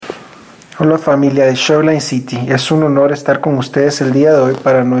Hola familia de Shoreline City, es un honor estar con ustedes el día de hoy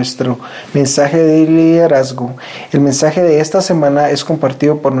para nuestro mensaje de liderazgo. El mensaje de esta semana es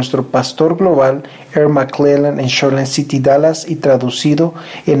compartido por nuestro pastor global, Earl McClellan, en Shoreline City, Dallas, y traducido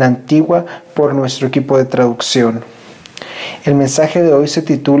en Antigua por nuestro equipo de traducción. El mensaje de hoy se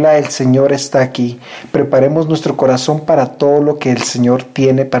titula El Señor está aquí. Preparemos nuestro corazón para todo lo que el Señor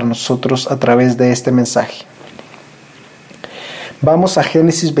tiene para nosotros a través de este mensaje. Vamos a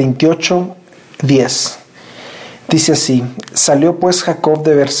Génesis 28, 10. Dice así: Salió pues Jacob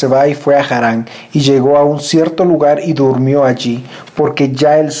de Berseba y fue a Harán, y llegó a un cierto lugar y durmió allí, porque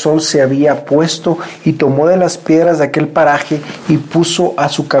ya el sol se había puesto, y tomó de las piedras de aquel paraje y puso a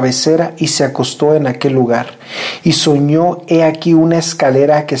su cabecera y se acostó en aquel lugar. Y soñó, he aquí una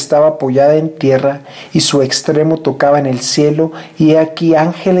escalera que estaba apoyada en tierra, y su extremo tocaba en el cielo, y he aquí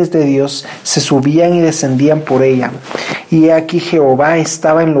ángeles de Dios se subían y descendían por ella. Y he aquí Jehová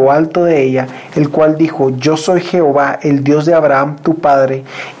estaba en lo alto de ella, el cual dijo: Yo soy Jehová, el Dios de Abraham tu padre,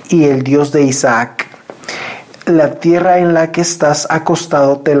 y el Dios de Isaac. La tierra en la que estás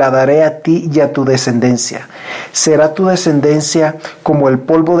acostado te la daré a ti y a tu descendencia. Será tu descendencia como el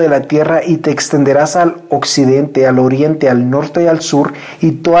polvo de la tierra, y te extenderás al occidente, al oriente, al norte y al sur,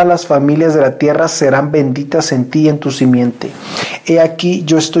 y todas las familias de la tierra serán benditas en ti y en tu simiente. He aquí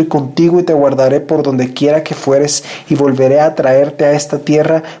yo estoy contigo y te guardaré por donde quiera que fueres, y volveré a traerte a esta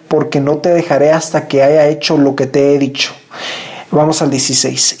tierra, porque no te dejaré hasta que haya hecho lo que te he dicho. Vamos al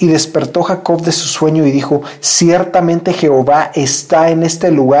 16. Y despertó Jacob de su sueño y dijo: Ciertamente Jehová está en este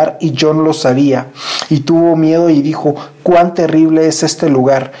lugar, y yo no lo sabía. Y tuvo miedo y dijo: Cuán terrible es este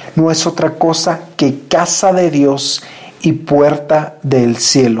lugar. No es otra cosa que casa de Dios y puerta del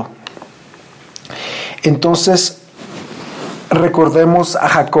cielo. Entonces, recordemos a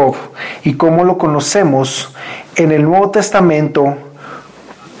Jacob y cómo lo conocemos. En el Nuevo Testamento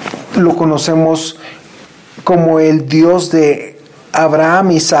lo conocemos como el Dios de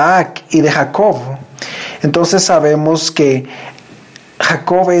Abraham, Isaac y de Jacob. Entonces sabemos que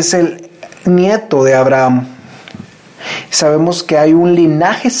Jacob es el nieto de Abraham. Sabemos que hay un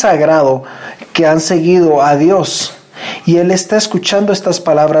linaje sagrado que han seguido a Dios. Y él está escuchando estas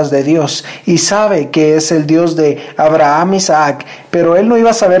palabras de Dios y sabe que es el Dios de Abraham, Isaac, pero él no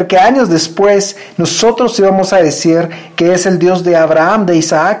iba a saber que años después nosotros íbamos a decir que es el Dios de Abraham, de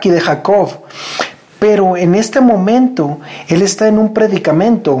Isaac y de Jacob. Pero en este momento él está en un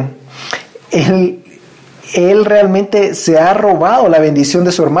predicamento. Él realmente se ha robado la bendición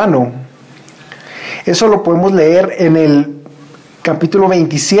de su hermano. Eso lo podemos leer en el capítulo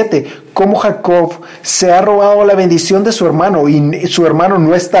 27, cómo Jacob se ha robado la bendición de su hermano, y su hermano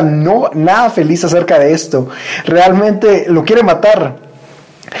no está nada feliz acerca de esto. Realmente lo quiere matar.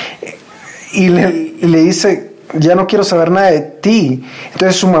 Y le dice: ya no quiero saber nada de ti.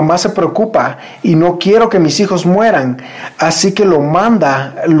 Entonces su mamá se preocupa y no quiero que mis hijos mueran. Así que lo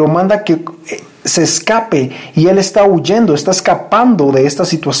manda que se escape, y él está huyendo, está escapando de esta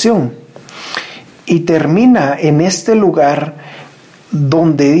situación. Y termina en este lugar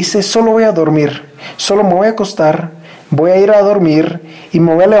donde dice: solo voy a dormir, solo me voy a acostar, voy a ir a dormir y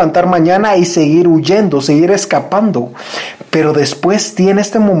me voy a levantar mañana y seguir huyendo, seguir escapando. Pero después tiene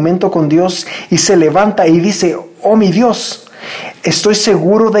este momento con Dios y se levanta y dice: oh mi Dios, estoy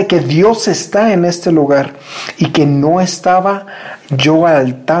seguro de que Dios está en este lugar, y que no estaba yo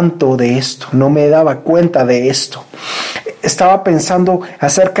al tanto de esto, no me daba cuenta de esto. Estaba pensando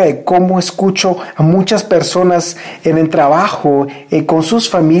acerca de cómo escucho a muchas personas en el trabajo, con sus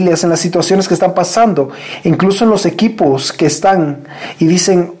familias, en las situaciones que están pasando, incluso en los equipos que están, y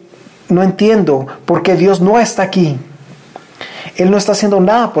dicen: no entiendo por qué Dios no está aquí. Él no está haciendo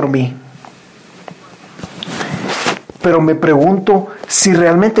nada por mí. Pero me pregunto si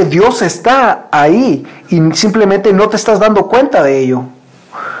realmente Dios está ahí y simplemente no te estás dando cuenta de ello.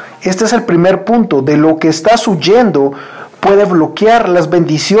 Este es el primer punto. De lo que estás huyendo puede bloquear las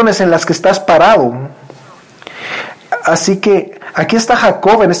bendiciones en las que estás parado. Así que aquí está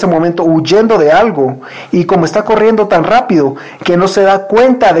Jacob en este momento huyendo de algo, y como está corriendo tan rápido que no se da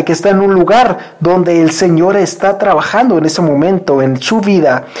cuenta de que está en un lugar donde el Señor está trabajando en ese momento en su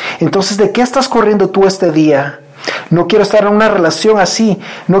vida. Entonces, ¿de qué estás corriendo tú este día? No quiero estar en una relación así,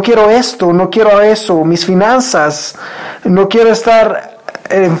 no quiero esto, no quiero eso, mis finanzas, no quiero estar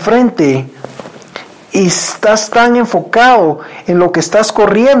enfrente. Y estás tan enfocado en lo que estás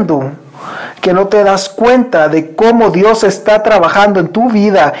corriendo que no te das cuenta de cómo Dios está trabajando en tu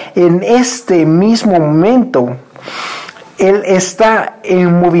vida en este mismo momento. Él está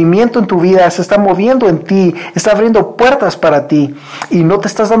en movimiento en tu vida, se está moviendo en ti, está abriendo puertas para ti, y no te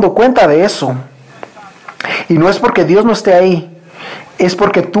estás dando cuenta de eso. Y no es porque Dios no esté ahí, es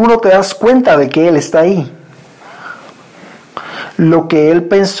porque tú no te das cuenta de que Él está ahí. Lo que Él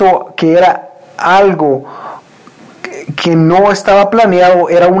pensó que era algo que no estaba planeado,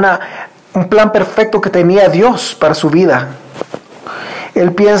 era un plan perfecto que tenía Dios para su vida.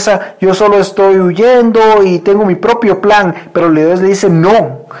 Él piensa, yo solo estoy huyendo y tengo mi propio plan, pero Dios le dice,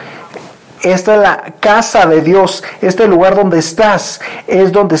 no. Esta es la casa de Dios, este lugar donde estás,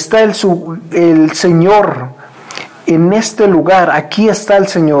 es donde está el Señor. En este lugar, aquí está el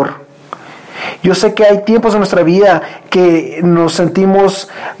Señor. Yo sé que hay tiempos en nuestra vida que nos sentimos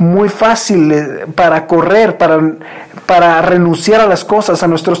muy fáciles para correr, para renunciar a las cosas, a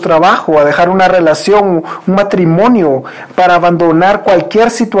nuestros trabajos, a dejar una relación, un matrimonio, para abandonar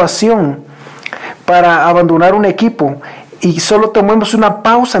cualquier situación, para abandonar un equipo. Y solo tomemos una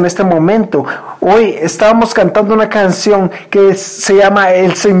pausa en este momento. Hoy estábamos cantando una canción que se llama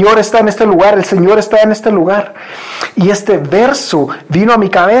El Señor está en este lugar, el Señor está en este lugar. Y este verso vino a mi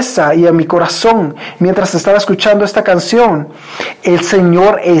cabeza y a mi corazón mientras estaba escuchando esta canción. El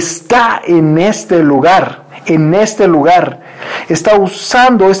Señor está en este lugar, en este lugar. Está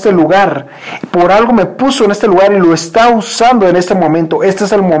usando este lugar. Por algo me puso en este lugar y lo está usando en este momento. Este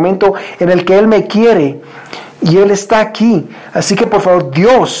es el momento en el que Él me quiere. Y Él está aquí. Así que por favor,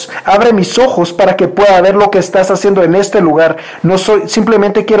 Dios, abre mis ojos para que pueda ver lo que estás haciendo en este lugar.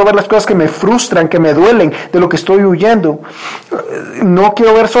 Simplemente quiero ver las cosas que me frustran, que me duelen, de lo que estoy huyendo. No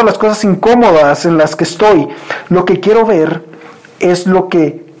quiero ver solo las cosas incómodas en las que estoy. Lo que quiero ver es lo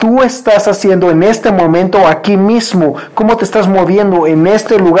que tú estás haciendo en este momento, aquí mismo. ¿Cómo te estás moviendo en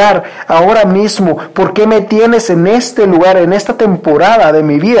este lugar, ahora mismo? ¿Por qué me tienes en este lugar, en esta temporada de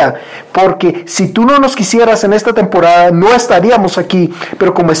mi vida? Porque si tú no nos quisieras en esta temporada, no estaríamos aquí.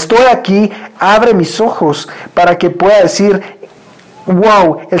 Pero como estoy aquí, abre mis ojos para que pueda decir,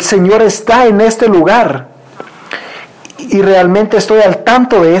 wow, el Señor está en este lugar. Y realmente estoy al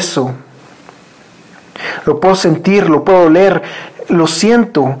tanto de eso. Lo puedo sentir, lo puedo oler, lo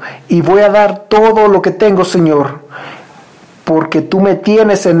siento y voy a dar todo lo que tengo, Señor, porque tú me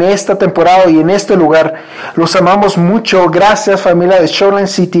tienes en esta temporada y en este lugar. Los amamos mucho. Gracias, familia de Shoreline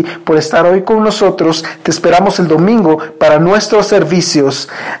City, por estar hoy con nosotros. Te esperamos el domingo para nuestros servicios.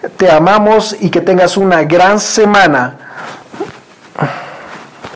 Te amamos y que tengas una gran semana.